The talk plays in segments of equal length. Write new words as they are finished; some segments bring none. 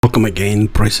Welcome again,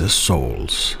 precious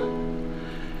souls.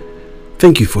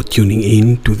 Thank you for tuning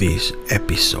in to this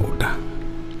episode.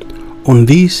 On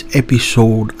this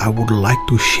episode, I would like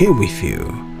to share with you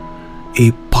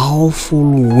a powerful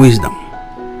wisdom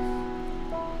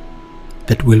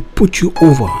that will put you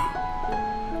over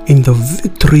in the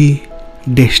victory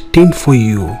destined for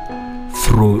you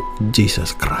through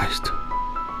Jesus Christ.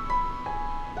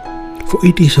 For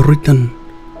it is written,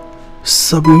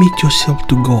 submit yourself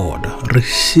to God,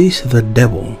 resist the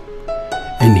devil,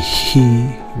 and he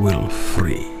will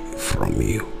flee from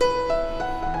you.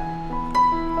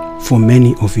 For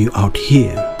many of you out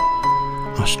here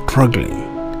are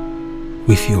struggling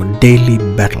with your daily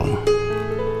battle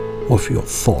of your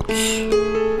thoughts,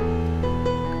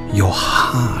 your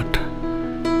heart,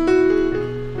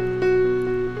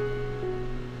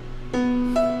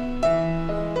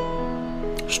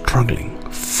 struggling,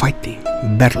 fighting,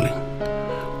 battling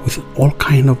with all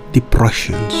kind of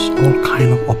depressions, all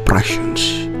kind of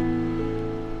oppressions.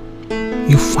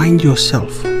 You find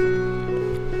yourself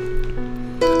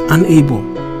unable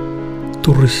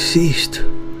to resist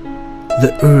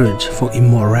the urge for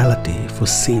immorality, for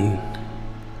sin.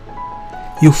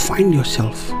 You find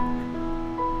yourself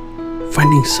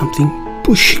finding something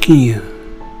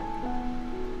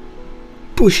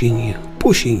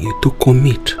pushing you to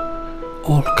commit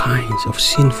all kinds of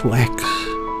sinful acts.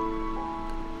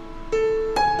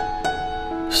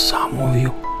 Some of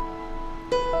you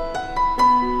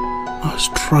are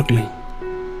struggling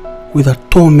with a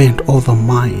torment of the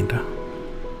mind.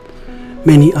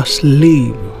 Many are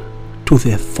slave to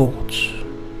their thoughts.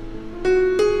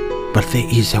 But there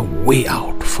is a way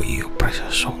out for you,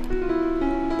 precious soul.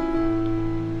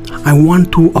 I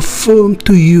want to affirm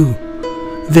to you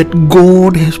that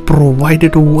God has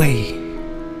provided a way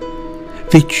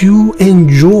that you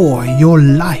enjoy your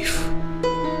life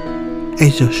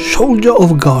as a soldier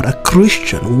of God, a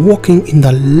Christian walking in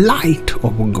the light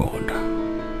of God.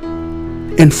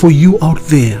 And for you out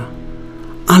there,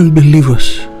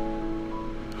 unbelievers,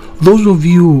 those of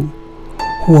you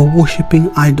who are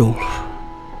worshiping idols,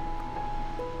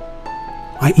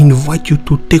 I invite you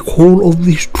to take hold of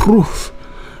this truth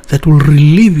that will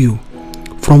relieve you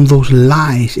from those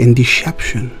lies and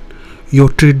deception your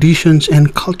traditions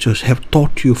and cultures have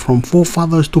taught you from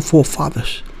forefathers to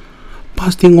forefathers,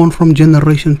 passing on from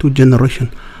generation to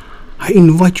generation. I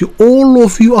invite you, all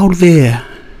of you out there,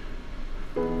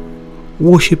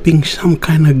 worshipping some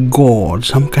kind of god,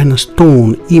 some kind of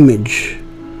stone image.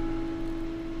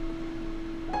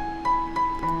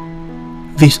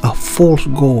 These are false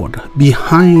gods.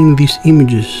 Behind these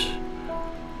images,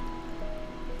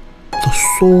 the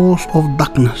source of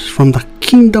darkness, from the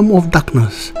kingdom of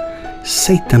darkness,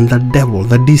 Satan, the devil,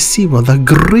 the deceiver, the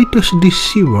greatest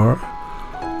deceiver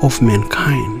of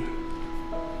mankind.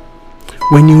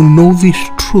 When you know this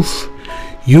truth,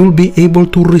 you'll be able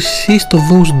to resist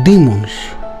those demons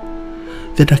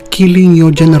that are killing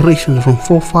your generations from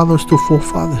forefathers to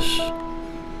forefathers.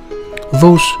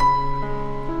 Those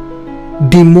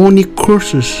demonic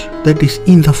curses that is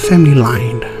in the family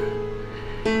line,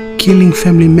 killing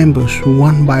family members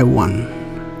one by one.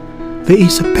 There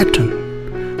is a pattern.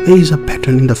 There is a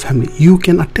pattern in the family. You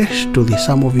can attest to this,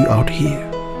 some of you out here.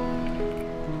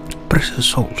 Precious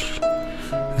souls,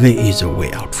 there is a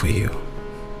way out for you.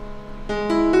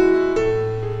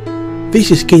 This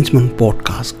is Kingsman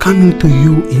Podcast, coming to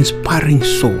you, inspiring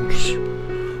souls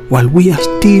while we are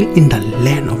still in the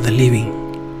land of the living.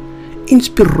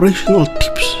 Inspirational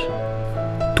tips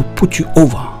to put you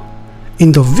over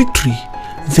in the victory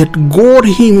that God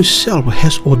Himself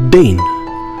has ordained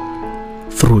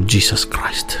through Jesus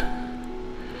Christ.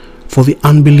 For the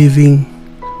unbelieving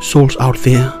souls out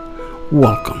there,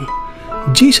 welcome.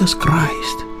 Jesus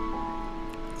Christ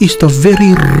is the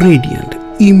very radiant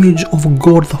image of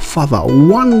God the Father,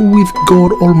 one with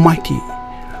God Almighty,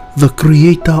 the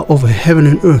creator of heaven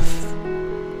and earth,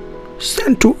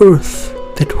 sent to earth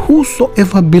that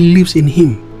whosoever believes in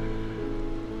Him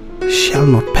shall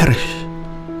not perish,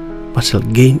 but shall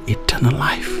gain eternal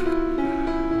life.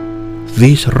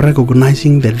 This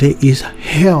recognizing that there is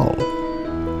hell,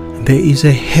 there is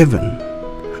a heaven.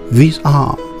 These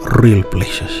are real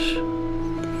places.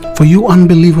 For you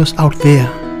unbelievers out there,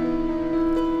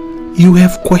 you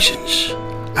have questions.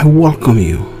 I welcome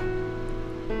you.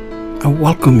 I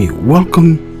welcome you.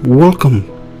 Welcome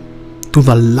to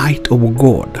the light of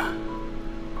God.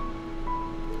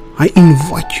 I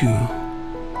invite you,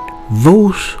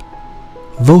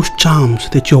 those charms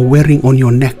that you're wearing on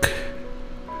your neck,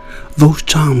 those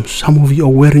charms some of you are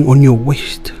wearing on your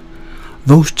waist,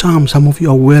 those charms some of you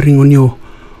are wearing on your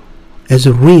as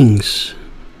rings,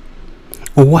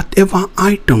 or whatever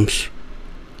items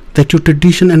that your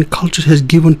tradition and culture has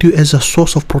given to you as a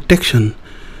source of protection,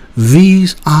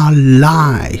 these are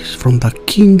lies from the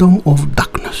kingdom of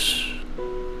darkness.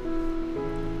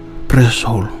 Precious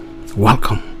soul,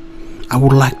 welcome. I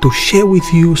would like to share with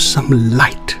you some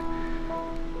light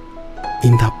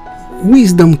in the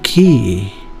wisdom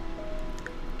key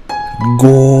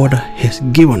God has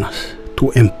given us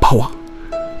to empower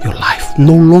your life,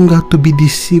 no longer to be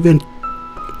deceived and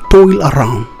toil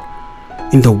around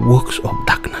in the works of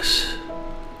darkness.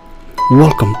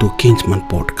 Welcome to Kingsman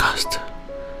Podcast.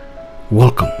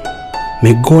 Welcome.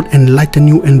 May God enlighten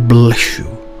you and bless you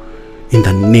in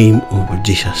the name of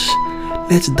Jesus.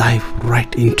 Let's dive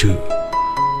right into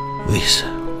this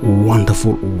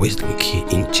wonderful wisdom key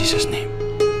in Jesus' name.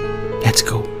 Let's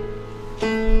go.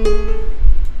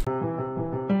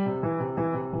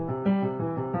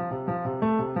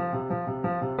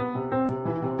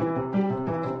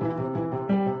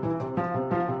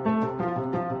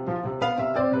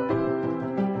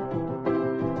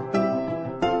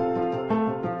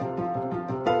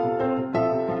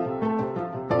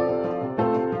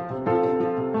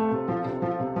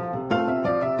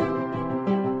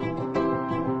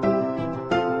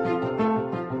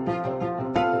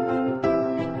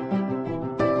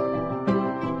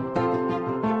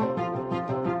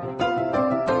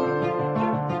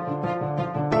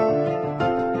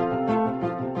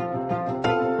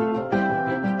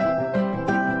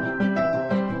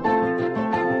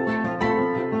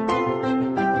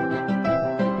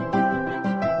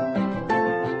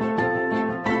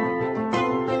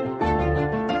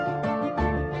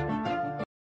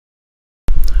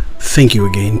 Thank you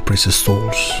again, precious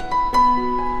souls.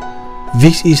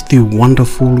 This is the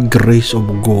wonderful grace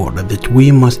of God that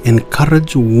we must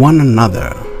encourage one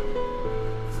another.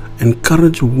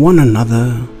 Encourage one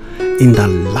another in the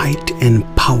light and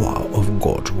power of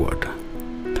God's word.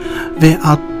 There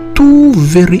are two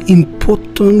very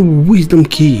important wisdom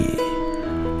keys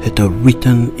that are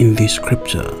written in this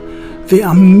scripture. There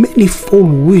are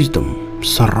manifold wisdom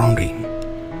surrounding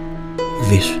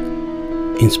this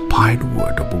inspired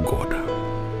word of God.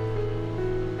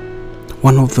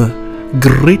 One of the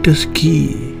greatest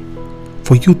key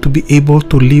for you to be able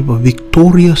to live a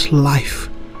victorious life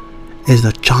as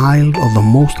the child of the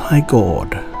Most High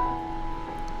God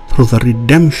through the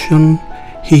redemption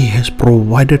He has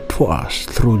provided for us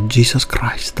through Jesus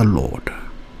Christ the Lord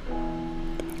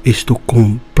is to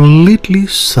completely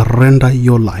surrender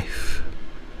your life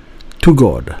to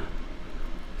God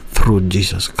through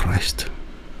Jesus Christ.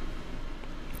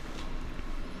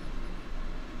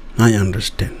 I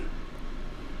understand.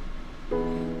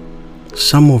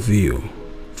 Some of you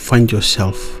find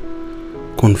yourself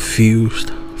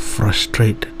confused,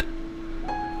 frustrated.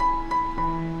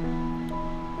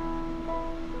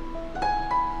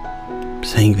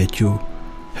 Saying that you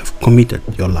have committed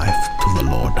your life to the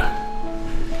Lord,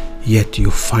 yet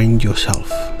you find yourself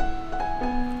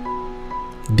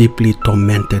deeply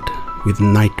tormented with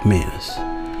nightmares,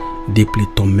 deeply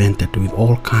tormented with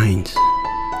all kinds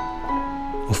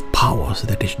of powers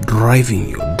that is driving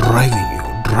you,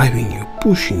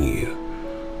 pushing you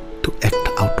to act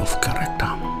out of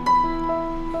character.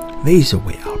 There is a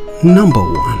way out. Number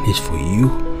one is for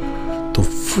you to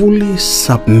fully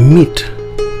submit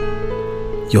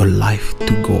your life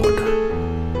to God.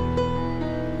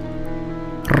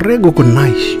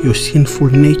 Recognize your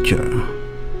sinful nature.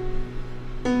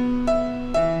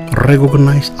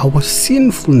 Recognize our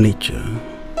sinful nature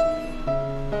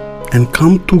and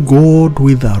come to God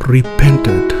with a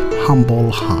repentant, humble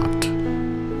heart.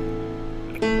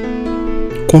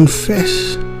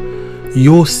 Confess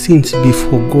your sins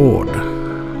before God.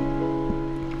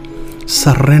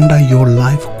 Surrender your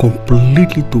life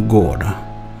completely to God.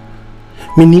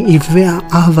 Meaning, if there are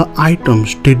other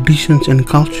items, traditions and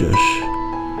cultures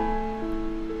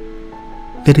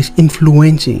that is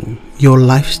influencing your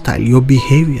lifestyle, your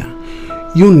behavior,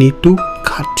 you need to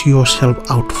cut yourself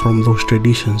out from those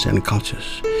traditions and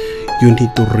cultures. You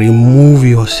need to remove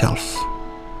yourself.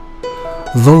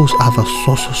 Those are the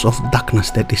sources of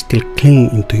darkness that is still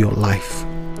clinging into your life.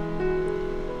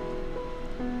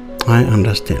 I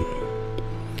understand.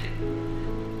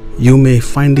 You may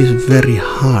find this very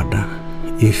hard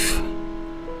if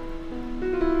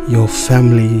your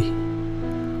family,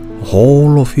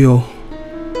 whole of your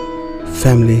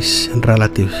families and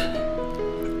relatives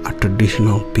are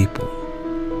traditional people.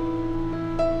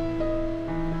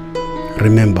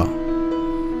 Remember,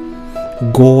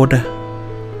 God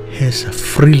has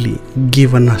freely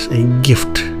given us a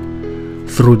gift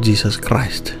through Jesus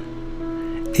Christ,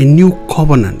 a new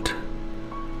covenant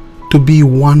to be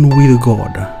one with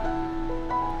God.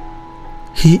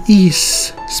 He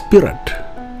is Spirit,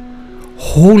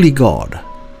 holy God,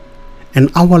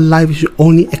 and our life is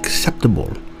only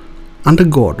acceptable under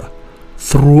God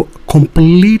through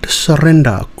complete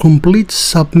surrender, complete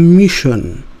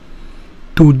submission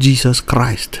to Jesus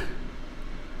Christ.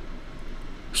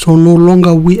 So no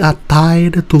longer we are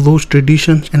tied to those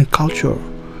traditions and culture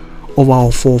of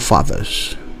our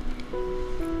forefathers.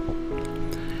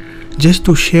 Just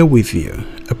to share with you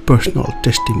a personal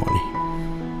testimony.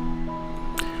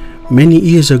 Many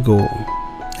years ago,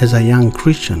 as a young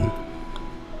Christian,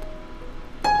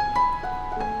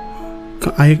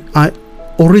 I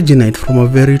originate from a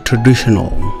very traditional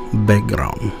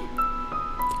background.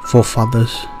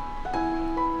 Forefathers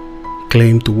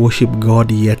claim to worship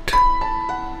God, yet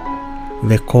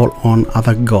they call on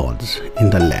other gods in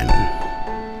the land.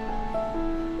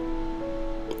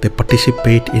 They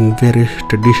participate in various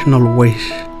traditional ways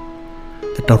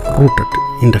that are rooted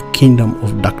in the kingdom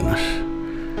of darkness.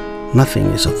 Nothing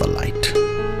is of the light.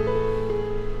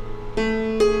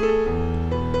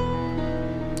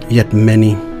 Yet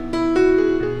many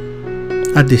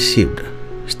are deceived,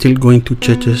 still going to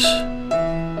churches,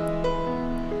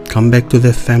 come back to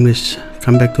their families,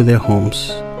 come back to their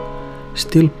homes,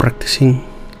 still practicing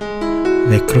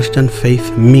their Christian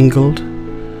faith mingled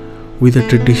with the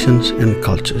traditions and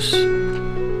cultures.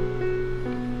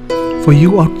 For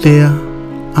you out there,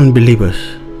 unbelievers,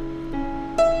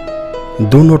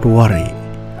 do not worry.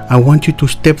 I want you to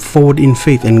step forward in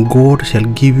faith, and God shall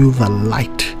give you the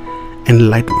light and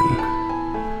light one.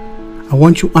 I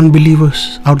want you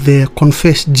unbelievers out there,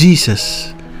 confess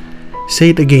Jesus.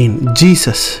 Say it again,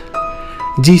 Jesus.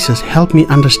 Jesus, help me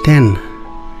understand.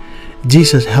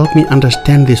 Jesus, help me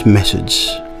understand this message.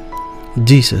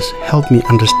 Jesus, help me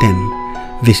understand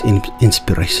these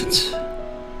inspirations.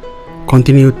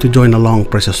 Continue to join along,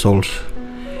 precious souls.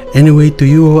 Anyway, to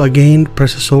you again,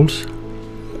 precious souls,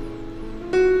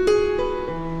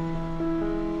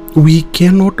 we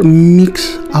cannot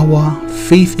mix our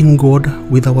faith in God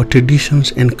with our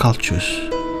traditions and cultures.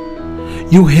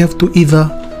 You have to either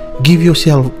give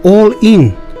yourself all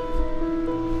in.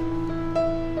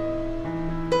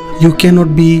 You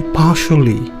cannot be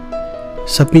partially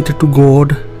submitted to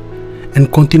God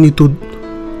and continue to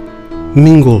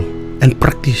mingle and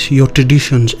practice your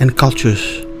traditions and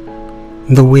cultures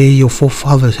the way your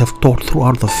forefathers have taught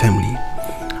throughout the family.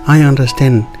 I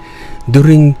understand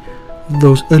during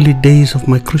those early days of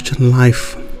my Christian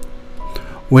life,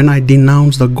 when I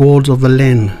denounced the gods of the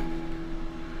land,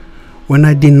 when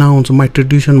I denounced my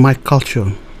tradition, my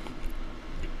culture,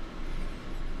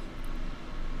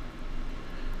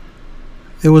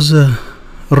 there was a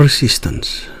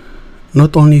resistance,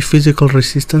 not only physical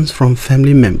resistance from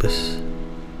family members,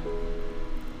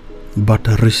 but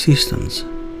a resistance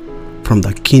from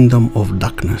the kingdom of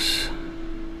darkness.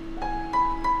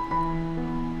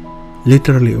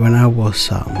 Literally, when I was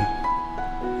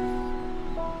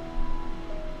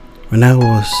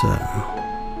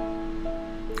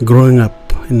growing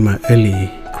up in my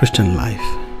early Christian life,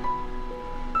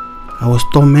 I was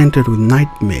tormented with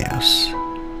nightmares,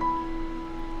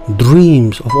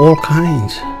 dreams of all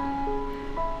kinds,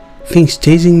 things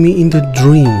chasing me in the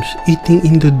dreams, eating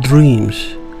in the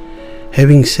dreams,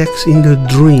 having sex in the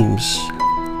dreams.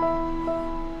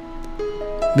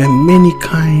 There are many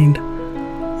kind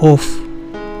of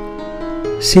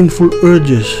sinful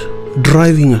urges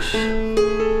driving us.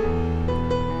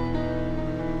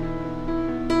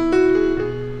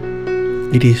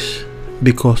 It is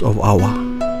because of our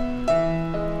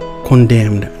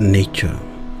condemned nature.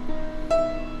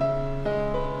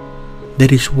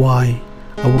 That is why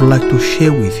I would like to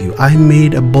share with you. I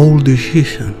made a bold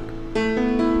decision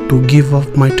to give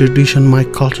up my tradition, my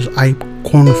cultures. I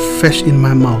confess in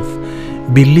my mouth,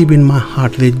 believe in my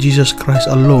heart that Jesus Christ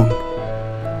alone,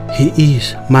 He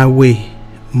is my way,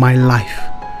 my life.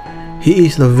 He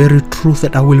is the very truth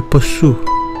that I will pursue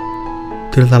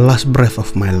till the last breath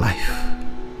of my life.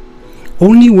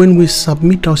 Only when we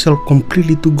submit ourselves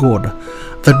completely to God,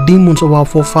 the demons of our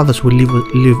forefathers will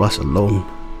leave us alone.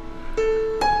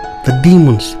 The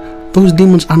demons, those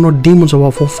demons are not demons of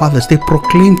our forefathers. They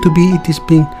proclaim to be, it is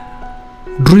being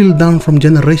drilled down from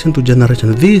generation to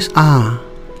generation. These are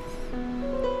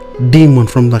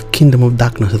demons from the kingdom of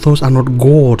darkness. Those are not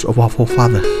gods of our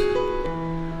forefathers.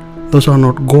 Those are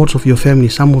not gods of your family.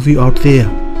 Some of you out there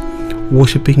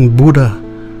worshipping Buddha,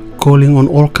 calling on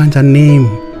all kinds of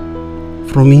names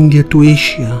from India to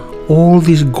Asia. All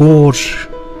these gods,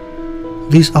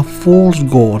 these are false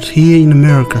gods. Here in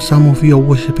America, some of you are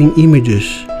worshipping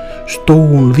images,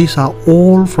 stone. These are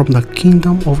all from the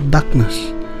kingdom of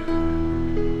darkness.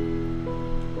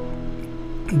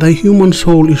 The human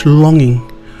soul is longing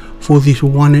for this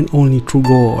one and only true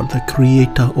God, the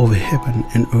creator of heaven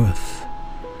and earth.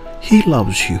 He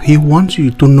loves you. He wants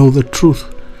you to know the truth.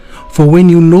 For when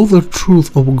you know the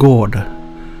truth of God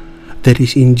that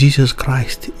is in Jesus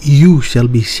Christ, you shall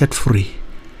be set free.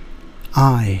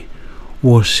 I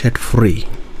was set free.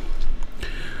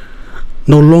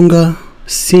 No longer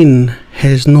sin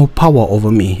has no power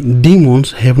over me.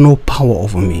 Demons have no power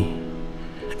over me.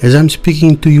 As I'm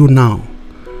speaking to you now,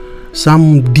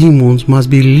 some demons must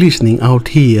be listening out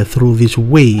here through these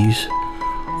waves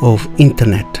of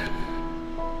internet.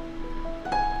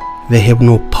 They have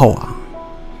no power.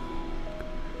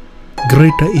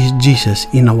 Greater is Jesus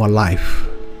in our life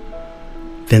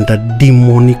than the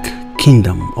demonic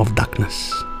kingdom of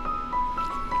darkness.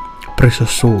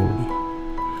 Precious soul,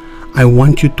 I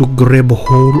want you to grab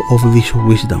hold of this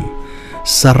wisdom.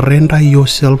 Surrender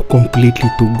yourself completely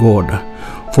to God.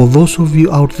 For those of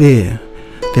you out there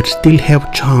that still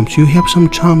have charms, you have some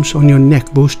charms on your neck,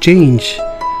 those chains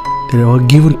that are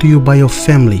given to you by your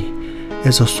family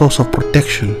as a source of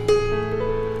protection,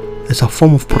 as a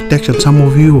form of protection. Some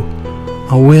of you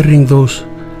are wearing those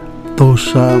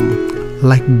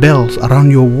like bells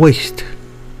around your waist,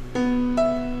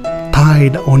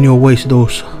 tied on your waist,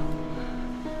 those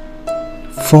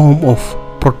form of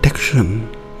protection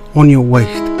on your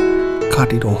waist.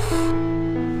 Cut it off.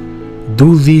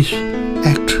 Do this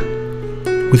act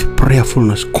with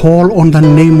prayerfulness. Call on the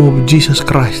name of Jesus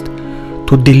Christ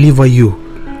to deliver you.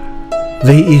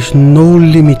 There is no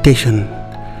limitation.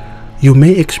 You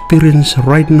may experience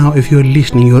right now, if you're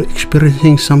listening, you're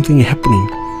experiencing something happening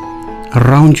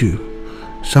around you.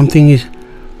 Something is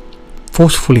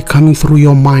forcefully coming through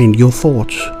your mind, your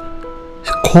thoughts.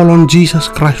 Call on Jesus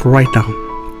Christ right now.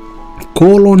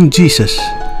 Call on Jesus.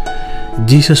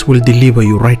 Jesus will deliver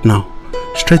you right now.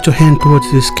 Stretch your hand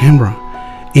towards this camera.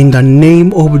 In the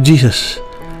name of Jesus,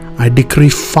 I decree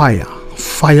fire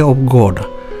of God,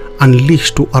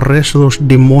 unleashed to arrest those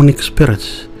demonic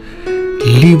spirits.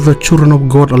 Leave the children of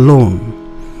God alone.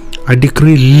 I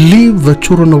decree, leave the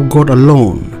children of God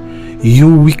alone.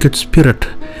 You wicked spirit,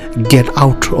 get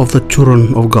out of the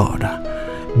children of God.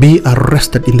 Be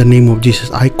arrested in the name of Jesus.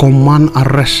 I command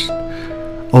arrest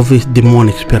of this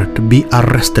demonic spirit. Be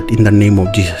arrested in the name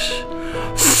of Jesus.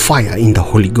 Fire in the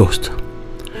Holy Ghost.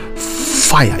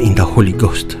 Fire in the Holy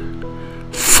Ghost.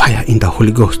 Fire in the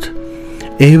Holy Ghost.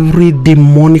 Every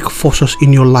demonic forces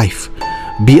in your life,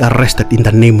 be arrested in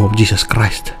the name of Jesus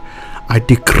Christ. I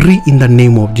decree in the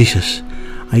name of Jesus.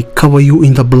 I cover you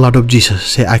in the blood of Jesus.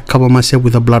 Say, I cover myself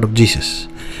with the blood of Jesus.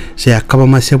 Say, I cover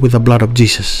myself with the blood of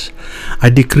Jesus. I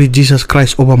decree Jesus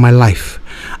Christ over my life.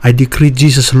 I decree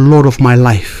Jesus Lord of my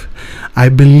life. I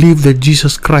believe that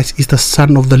Jesus Christ is the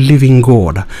Son of the living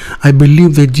God. I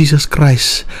believe that Jesus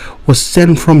Christ was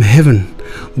sent from heaven.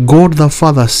 God the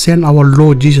Father sent our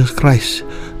Lord Jesus Christ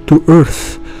to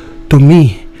earth, to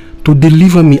me, to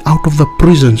deliver me out of the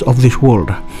prisons of this world,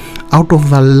 out of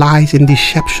the lies and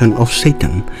deception of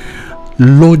Satan.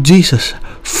 Lord Jesus,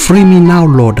 free me now,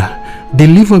 Lord.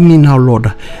 Deliver me now, Lord.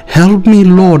 Help me,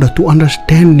 Lord, to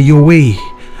understand your way,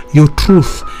 your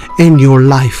truth, and your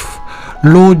life.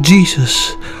 Lord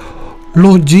Jesus,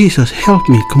 help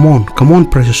me. Come on,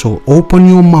 precious soul. Open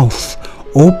your mouth.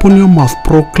 Open your mouth.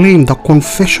 Proclaim the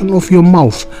confession of your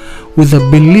mouth with a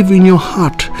belief in your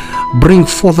heart. Bring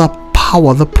forth the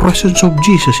power, the presence of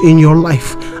Jesus in your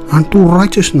life unto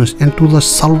righteousness and to the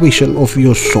salvation of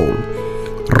your soul.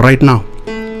 Right now,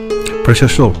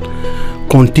 precious soul,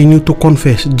 continue to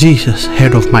confess Jesus,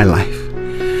 head of my life.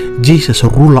 Jesus,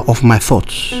 ruler of my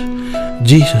thoughts.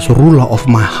 Jesus, ruler of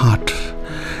my heart.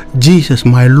 Jesus,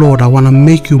 my Lord, I want to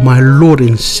make you my Lord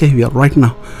and Savior right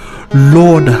now.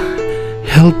 Lord,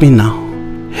 help me now.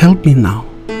 Help me now.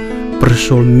 Precious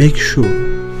soul, make sure.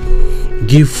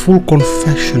 Give full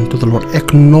confession to the Lord.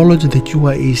 Acknowledge that you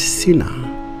are a sinner.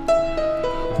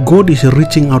 God is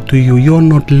reaching out to you. You're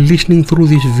not listening through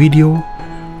this video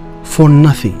for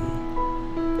nothing.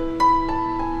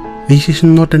 This is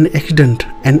not an accident,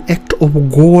 an act of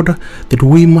God that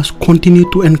we must continue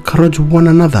to encourage one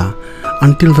another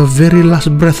until the very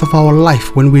last breath of our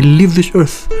life. When we leave this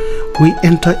earth, we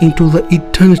enter into the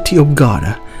eternity of God,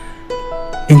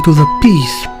 into the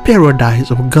peace, paradise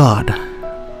of God.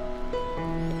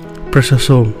 Precious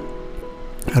soul,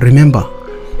 remember,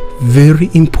 very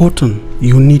important,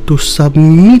 you need to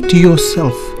submit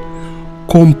yourself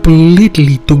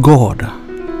completely to God.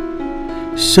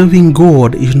 Serving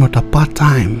God is not a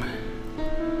part-time.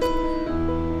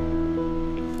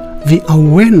 The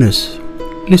awareness,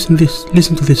 listen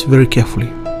to this very carefully.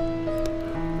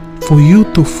 For you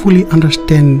to fully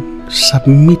understand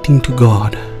submitting to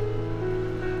God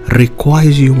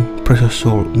requires you, precious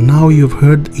soul. Now you've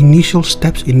heard initial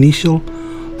steps, initial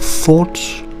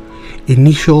thoughts,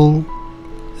 initial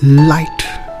light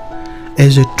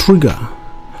as a trigger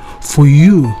for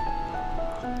you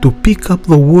to pick up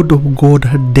the Word of God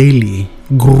daily,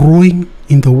 growing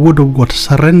in the Word of God,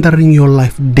 surrendering your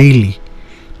life daily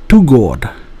to God,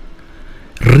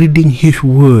 reading His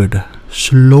Word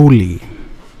slowly,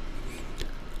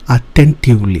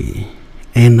 attentively,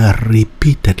 and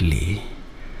repeatedly.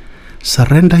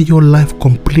 Surrender your life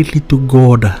completely to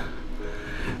God.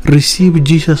 Receive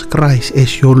Jesus Christ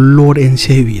as your Lord and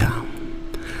Savior.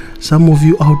 Some of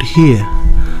you out here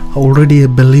are already a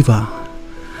believer,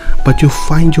 but you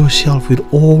find yourself with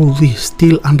all this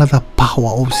still under the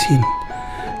power of sin.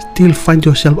 Still find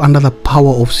yourself under the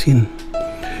power of sin.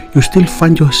 You still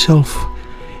find yourself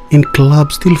in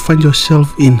clubs, still find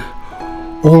yourself in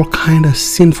all kind of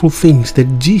sinful things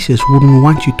that Jesus wouldn't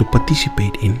want you to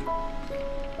participate in.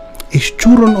 As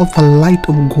children of the light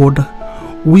of God,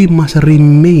 we must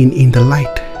remain in the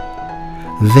light.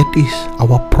 That is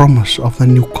our promise of the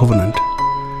new covenant.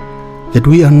 That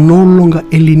we are no longer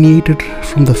alienated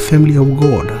from the family of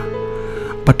God,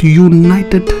 but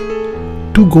united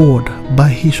to God by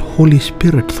His Holy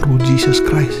Spirit through Jesus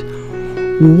Christ.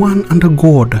 One under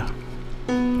God.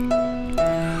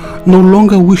 No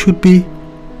longer we should be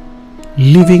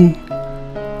living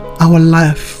our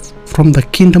life from the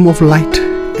kingdom of light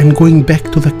and going back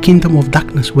to the kingdom of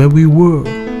darkness where we were.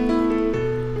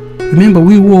 Remember,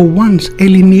 we were once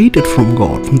alienated from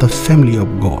God, from the family of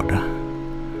God.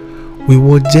 We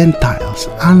were Gentiles,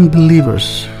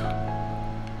 unbelievers,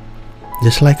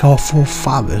 just like our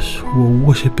forefathers who were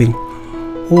worshipping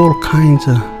all kinds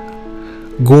of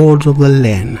gods of the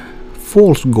land,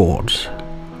 false gods,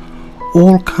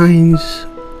 all kinds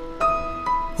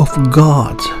of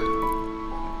gods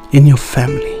in your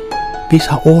family. These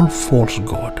are all false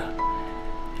gods.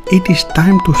 It is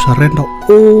time to surrender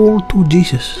all to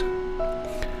Jesus.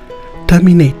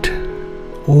 Terminate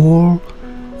all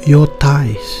your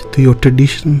ties to your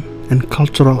tradition and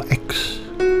cultural acts.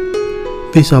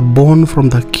 These are born from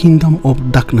the kingdom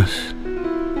of darkness.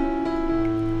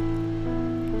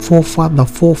 The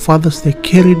forefathers, they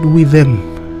carried with them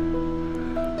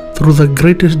through the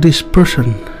greatest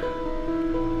dispersion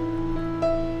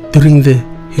during the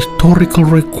historical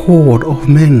record of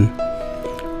men,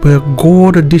 where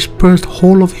God dispersed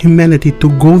whole of humanity to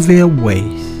go their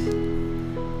ways.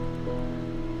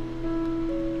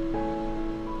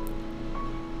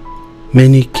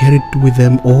 Many carried with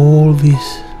them all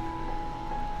these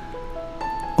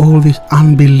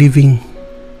unbelieving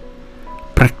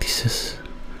practices,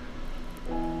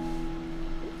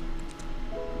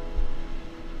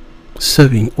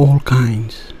 serving all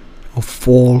kinds of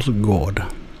false god.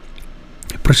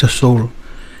 Precious soul,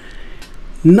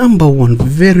 number one,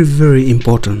 very, very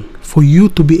important for you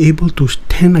to be able to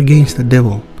stand against the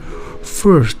devil.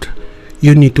 First,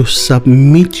 you need to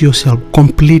submit yourself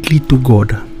completely to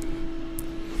God.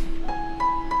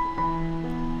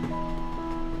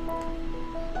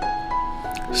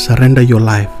 Surrender your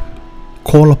life.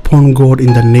 Call upon God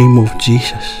in the name of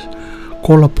Jesus.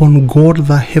 Call upon God,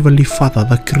 the Heavenly Father,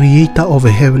 the Creator of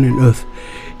heaven and earth.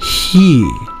 He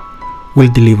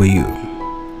will deliver you.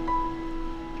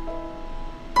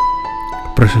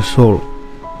 Precious soul,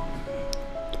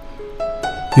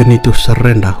 you need to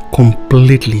surrender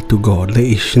completely to God. There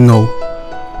is no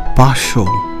partial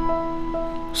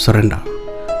surrender.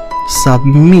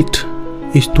 Submit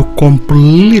is to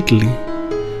completely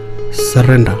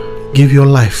surrender. Give your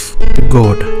life to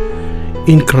God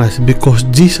in Christ, because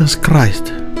Jesus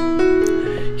Christ,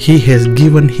 He has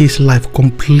given His life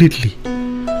completely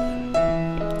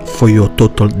for your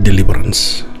total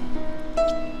deliverance.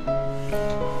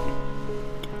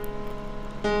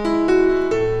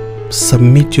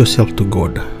 Submit yourself to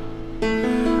God.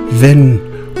 Then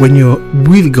when you're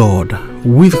with God,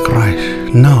 with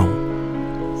Christ, now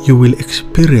you will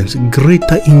experience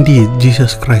greater indeed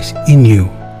Jesus Christ in you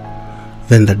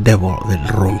than the devil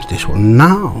that roams this world.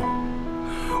 Now,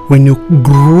 when you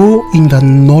grow in the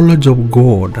knowledge of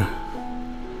God,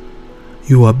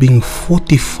 you are being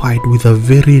fortified with the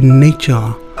very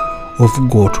nature of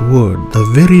God's word. The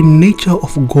very nature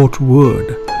of God's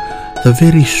word, the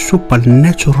very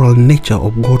supernatural nature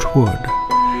of God's word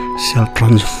shall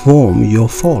transform your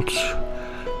thoughts,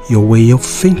 your way of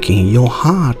thinking, your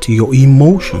heart, your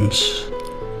emotions.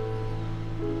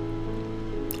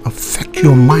 Affect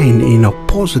your mind in a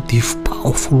positive,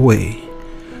 powerful way.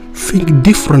 Think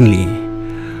differently.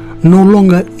 No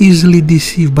longer easily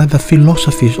deceived by the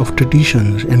philosophies of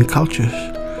traditions and cultures.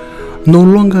 No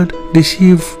longer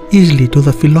deceived easily to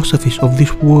the philosophies of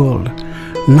this world.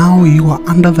 Now you are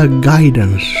under the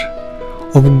guidance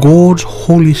of God's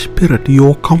Holy Spirit,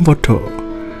 your comforter,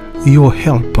 your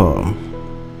helper.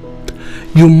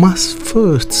 You must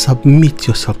first submit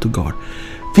yourself to God.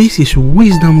 This is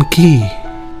wisdom key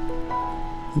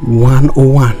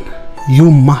 101.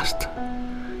 You must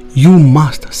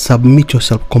submit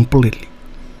yourself completely.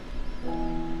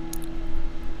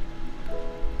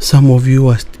 Some of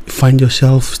you find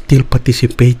yourself still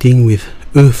participating with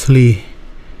earthly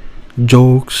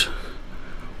jokes,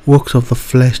 works of the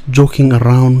flesh, joking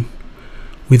around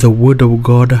with the word of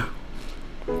God.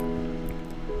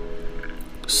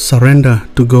 Surrender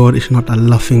to God is not a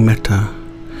laughing matter,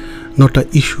 not an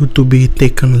issue to be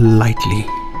taken lightly.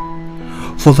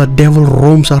 For the devil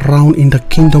roams around in the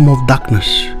kingdom of darkness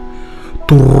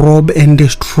to rob and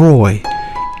destroy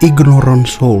ignorant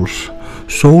souls,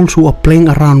 souls who are playing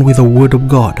around with the word of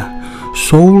God,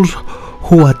 souls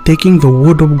who are taking the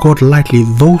word of God lightly,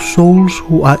 those souls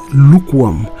who are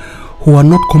lukewarm, who are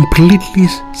not completely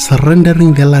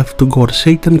surrendering their life to God.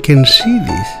 Satan can see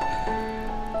this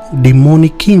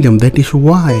demonic kingdom. That is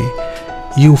why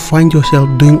you find yourself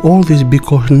doing all this,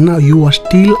 because now you are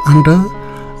still under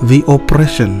the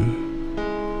oppression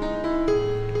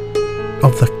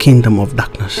of the kingdom of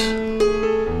darkness.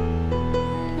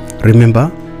 Remember,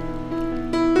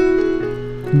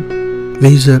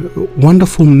 there is a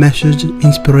wonderful message,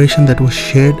 inspiration that was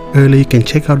shared earlier. You can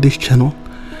check out this channel,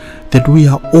 that we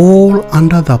are all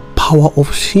under the power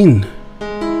of sin.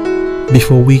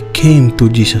 Before we came to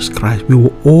Jesus Christ, we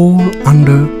were all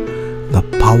under the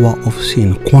power of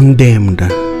sin, condemned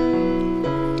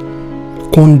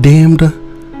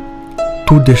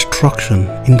to destruction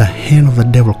in the hand of the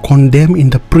devil, condemned in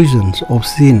the prisons of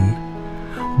sin,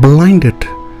 blinded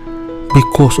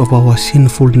because of our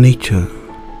sinful nature,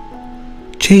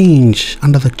 chained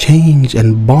under the chains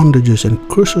and bondages and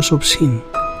curses of sin,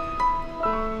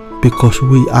 because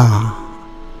we are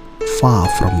far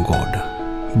from God.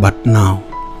 But now,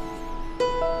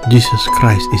 Jesus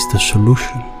Christ is the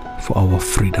solution for our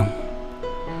freedom.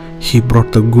 He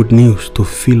brought the good news to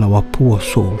fill our poor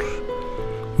souls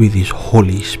with His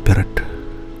Holy Spirit.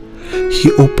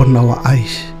 He opened our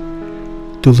eyes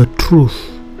to the truth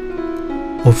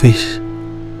of His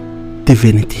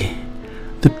divinity,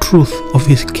 the truth of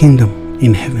His kingdom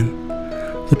in heaven,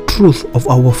 the truth of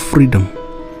our freedom,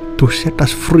 to set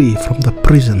us free from the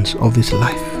prisons of this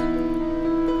life,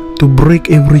 to break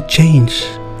every chains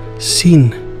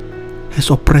sin has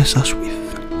oppressed us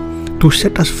with, to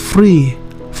set us free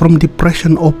from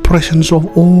depression, oppressions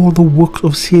of all the works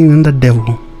of sin and the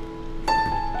devil.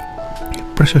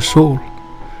 Precious soul,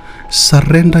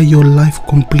 surrender your life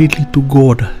completely to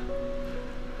God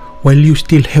while you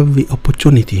still have the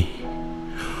opportunity,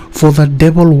 for the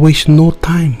devil wastes no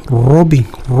time robbing.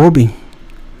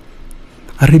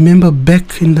 I remember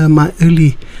back in my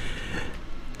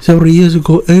several years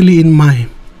ago, early in my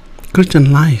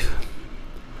Christian life,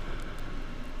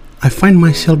 I find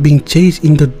myself being chased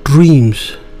in the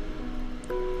dreams.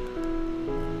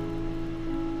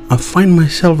 I find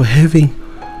myself having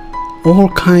all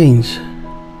kinds.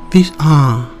 These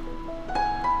are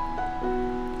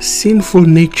sinful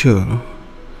nature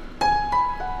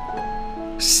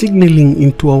signaling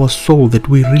into our soul that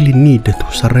we really need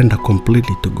to surrender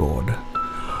completely to God.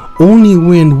 Only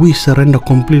when we surrender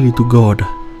completely to God,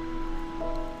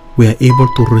 we are able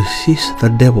to resist the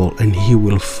devil and he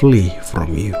will flee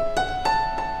from you.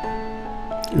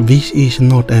 This is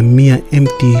not a mere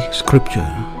empty scripture.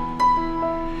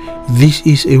 This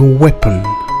is a weapon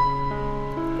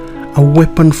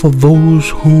for those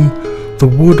whom the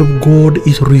word of God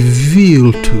is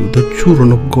revealed to, the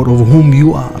children of God, of whom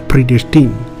you are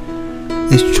predestined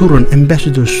as children,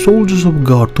 ambassadors, soldiers of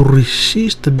God, to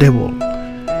resist the devil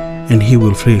and he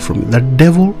will flee from you. The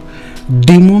devil,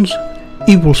 demons,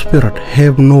 evil spirit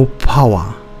have no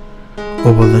power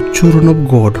over the children of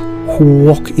God who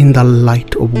walk in the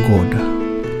light of God.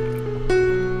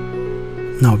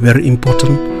 Now, very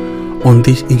important on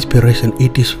this inspiration,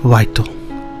 it is vital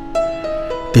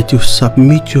that you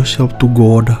submit yourself to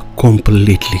God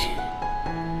completely.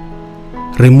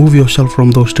 Remove yourself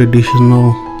from those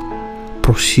traditional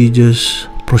proceedings,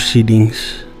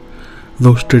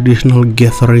 those traditional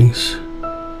gatherings.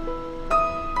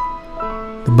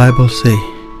 The Bible says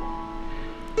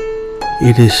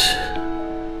it is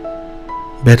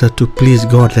better to please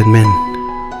God than men.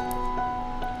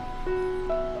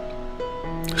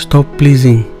 Stop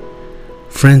pleasing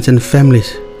friends and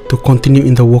families to continue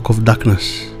in the work of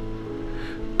darkness.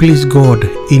 Please God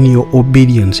in your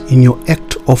obedience, in your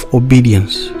act of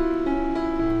obedience.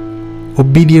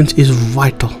 Obedience is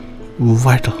vital,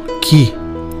 key.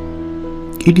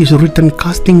 It is written,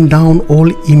 casting down all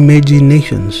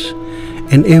imaginations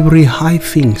and every high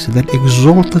thing that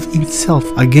exalteth itself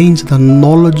against the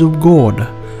knowledge of God,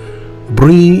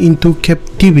 bringing into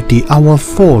captivity our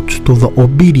thoughts to the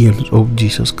obedience of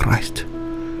Jesus Christ.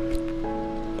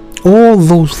 All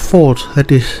those thoughts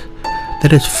that is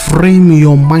frame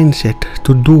your mindset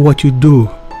to do what you do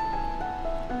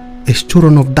as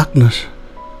children of darkness,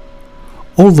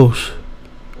 all those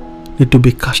need to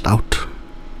be cast out.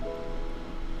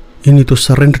 You need to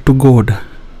surrender to God,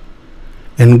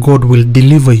 and God will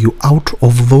deliver you out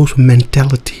of those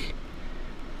mentality.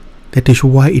 That is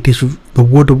why it is the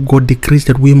word of God decrees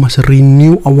that we must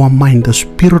renew our mind, the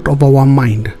spirit of our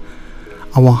mind.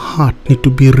 Our heart need to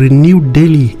be renewed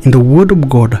daily in the word of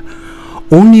God.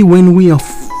 Only when we are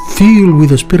filled with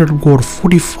the Spirit of God,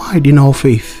 fortified in our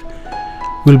faith,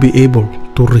 we'll be able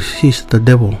to resist the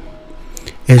devil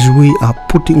as we are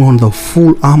putting on the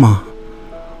full armor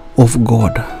of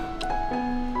God.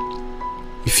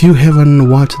 If you haven't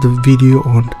watched the video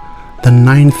on the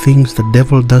 9 things the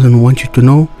devil doesn't want you to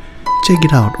know, check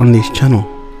it out on this channel.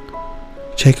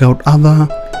 Check out other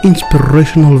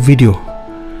inspirational video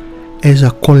as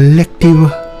a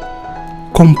collective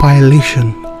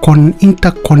compilation,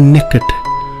 interconnected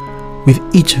with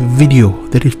each video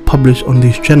that is published on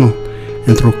this channel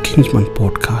and through Kingsman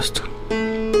Podcast.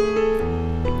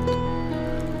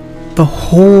 The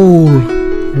whole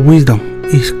wisdom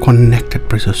is connected,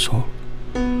 precious soul.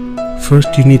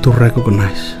 First, you need to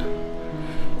recognize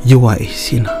you are a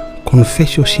sinner.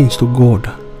 Confess your sins to God.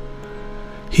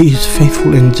 He is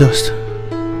faithful and just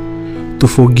to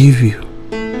forgive you.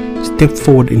 Step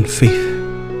forward in faith.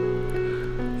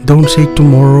 Don't say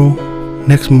tomorrow,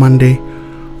 next Monday.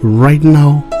 Right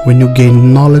now, when you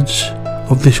gain knowledge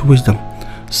of this wisdom,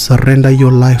 surrender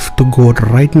your life to God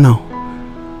right now.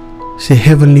 Say,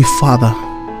 Heavenly Father,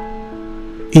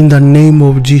 in the name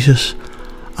of Jesus,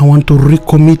 I want to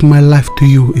recommit my life to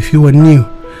you. If you are new,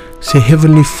 say,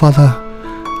 Heavenly Father,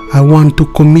 I want to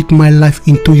commit my life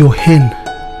into your hand.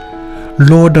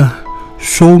 Lord,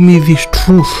 show me this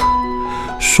truth.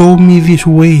 Show me this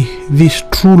way, this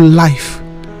true life,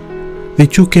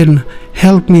 that you can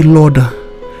help me, Lord.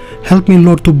 Help me,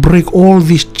 Lord, to break all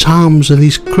these charms,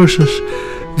 these curses,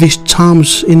 these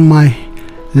charms in my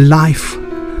life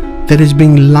that is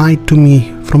being lied to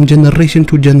me from generation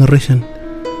to generation,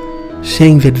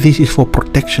 saying that this is for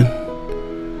protection.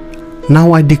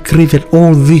 Now I decree that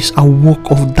all these are work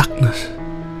of darkness.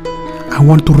 I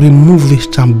want to remove this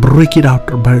charm, break it out,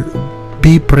 but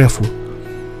be prayerful.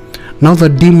 Now the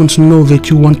demons know that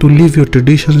you want to leave your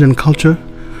traditions and culture.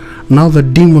 Now the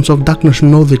demons of darkness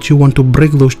know that you want to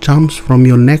break those charms from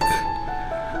your neck,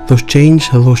 those chains,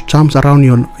 those charms around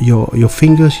your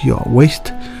fingers, your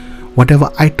waist, whatever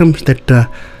items that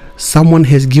someone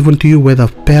has given to you, whether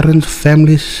parents,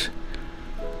 families,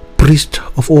 priests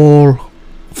of all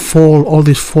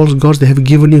these false gods, they have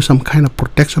given you some kind of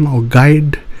protection or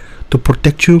guide to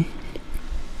protect you.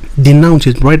 Denounce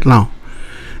it right now.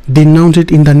 Denounce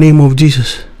it in the name of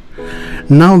Jesus.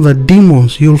 Now the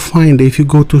demons, you'll find if you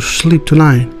go to sleep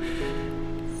tonight,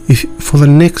 if for the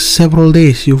next several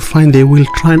days, you'll find they will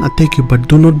try and attack you, but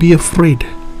do not be afraid.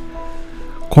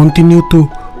 Continue to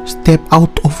step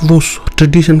out of those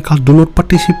traditional cults. Do not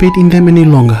participate in them any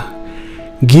longer.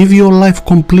 Give your life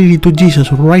completely to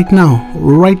Jesus right now.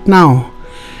 Right now.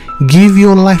 Give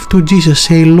your life to Jesus.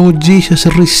 Say, Lord Jesus,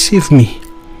 receive me.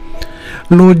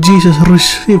 Lord Jesus,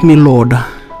 receive me, Lord.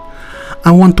 I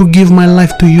want to give my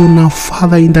life to you now,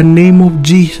 Father, in the name of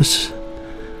Jesus.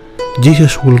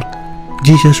 Jesus will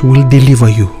deliver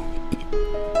you.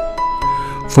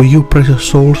 For you, precious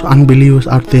souls, unbelievers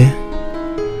out there,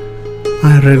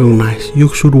 I recognize you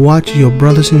should watch your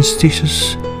brothers and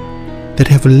sisters that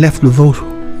have left those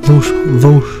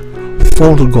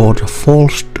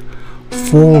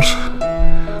false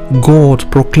gods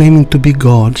proclaiming to be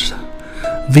gods.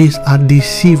 These are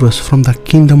deceivers from the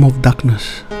kingdom of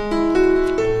darkness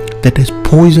that has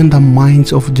poisoned the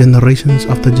minds of generations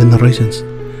after generations.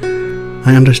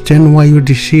 I understand why you're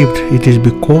deceived. It is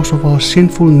because of our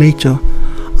sinful nature,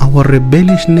 our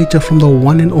rebellious nature from the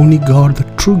one and only God, the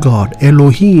true God,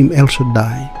 Elohim El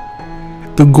Shaddai,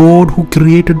 the God who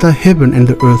created the heaven and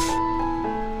the earth.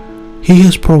 He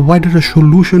has provided a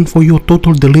solution for your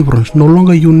total deliverance. No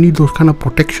longer you need those kind of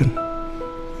protection.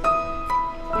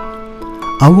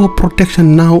 Our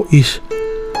protection now is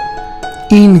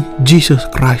in Jesus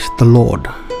Christ the Lord.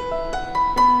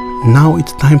 Now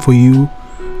it's time for you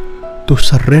to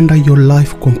surrender your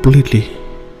life completely.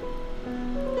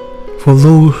 For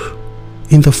those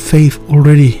in the faith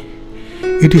already,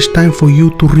 it is time for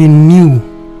you to renew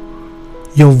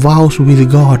your vows with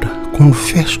God.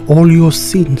 Confess all your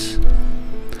sins.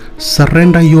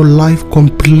 surrender your life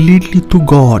completely to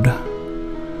God,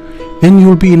 then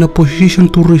you'll be in a position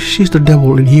to resist the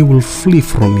devil and he will flee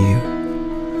from you.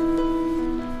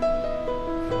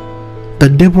 The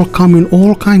devil comes in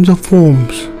all kinds of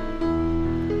forms.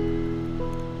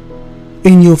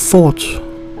 In your thoughts,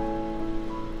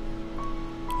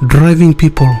 driving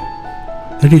people.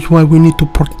 That is why we need to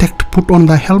put on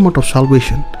the helmet of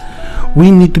salvation.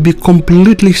 We need to be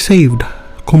completely saved,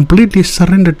 completely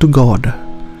surrendered to God.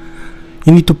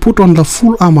 You need to put on the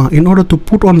full armor. In order to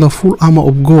put on the full armor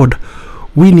of God,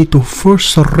 we need to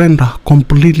first surrender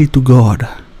completely to God.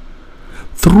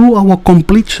 Through our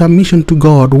complete submission to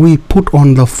God, we put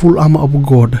on the full armor of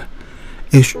God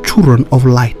as children of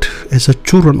light, as a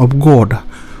children of God,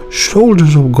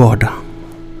 soldiers of God.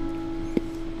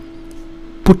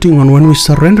 Putting on, when we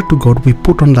surrender to God, we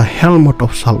put on the helmet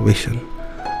of salvation.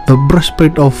 The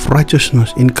breastplate of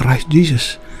righteousness in Christ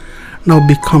Jesus now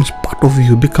becomes part of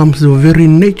you, becomes the very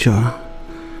nature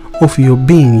of your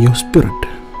being, your spirit.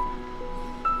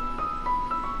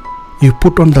 You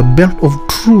put on the belt of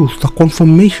truth, the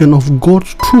confirmation of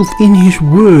God's truth in His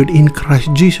Word in Christ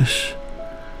Jesus.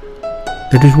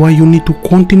 That is why you need to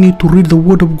continue to read the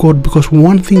Word of God, because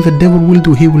one thing the devil will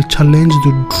do, he will challenge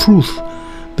the truth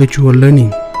that you are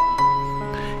learning.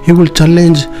 He will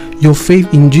challenge your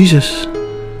faith in Jesus.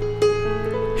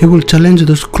 He will challenge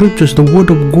the scriptures, the Word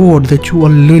of God that you are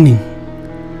learning.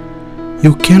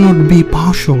 You cannot be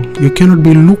partial. You cannot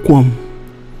be lukewarm.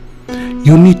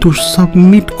 You need to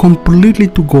submit completely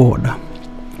to God.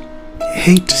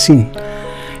 Hate sin.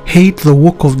 Hate the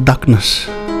work of darkness.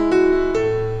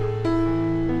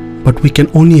 But we can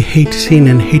only hate sin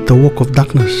and hate the work of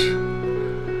darkness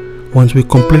once we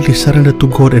completely surrender to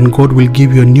God, and God will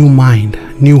give you a new mind,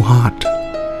 new heart,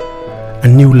 a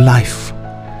new life.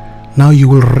 Now you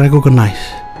will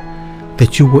recognize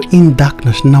that you were in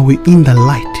darkness, now we're in the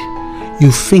light.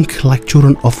 You think like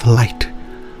children of the light.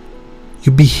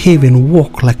 You behave and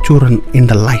walk like children in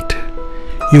the light.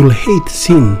 You will hate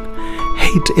sin,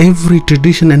 hate every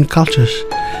tradition and cultures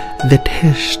that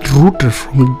has rooted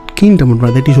from kingdom,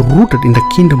 that is rooted in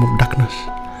the kingdom of darkness.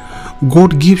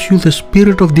 God gives you the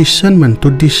spirit of discernment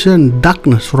to discern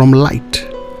darkness from light.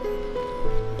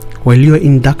 While you are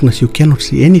in darkness, you cannot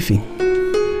see anything.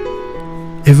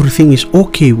 Everything is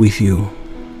okay with you.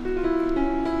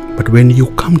 But when you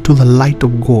come to the light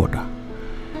of God,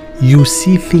 you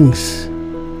see things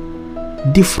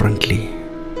differently.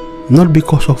 Not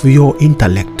because of your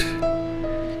intellect.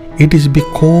 It is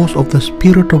because of the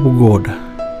Spirit of God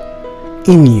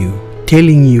in you,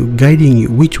 telling you, guiding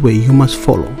you which way you must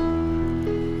follow.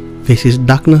 This is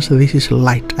darkness, this is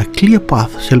light. A clear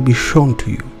path shall be shown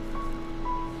to you.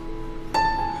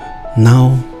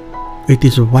 Now, it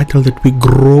is vital that we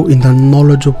grow in the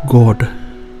knowledge of God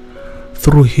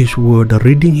through His Word,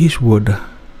 reading His Word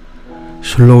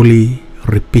slowly,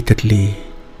 repeatedly,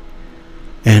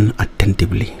 and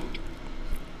attentively.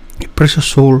 Precious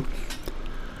soul,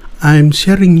 I am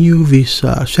sharing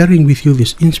with you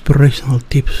these inspirational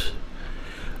tips.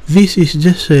 This is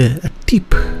just a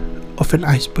tip of an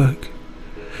iceberg.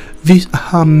 These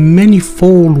are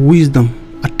manifold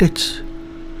wisdom attached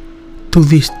to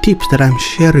these tips that I'm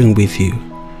sharing with you.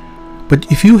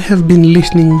 But if you have been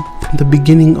listening from the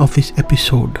beginning of this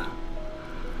episode,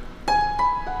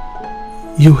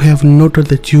 you have noted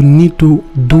that you need to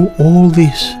do all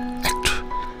this act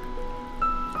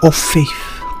of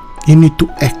faith. You need to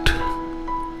act.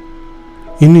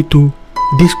 You need to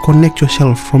disconnect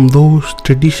yourself from those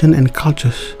traditions and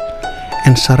cultures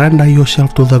and surrender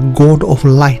yourself to the God of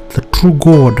light, the true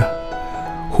God,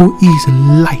 who is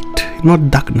light, not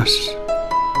darkness.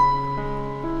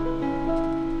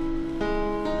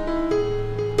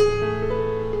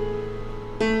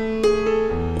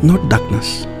 Not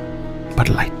darkness, but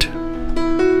light.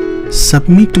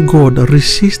 Submit to God,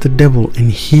 resist the devil, and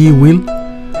he will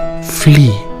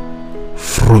flee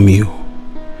from you.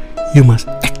 You must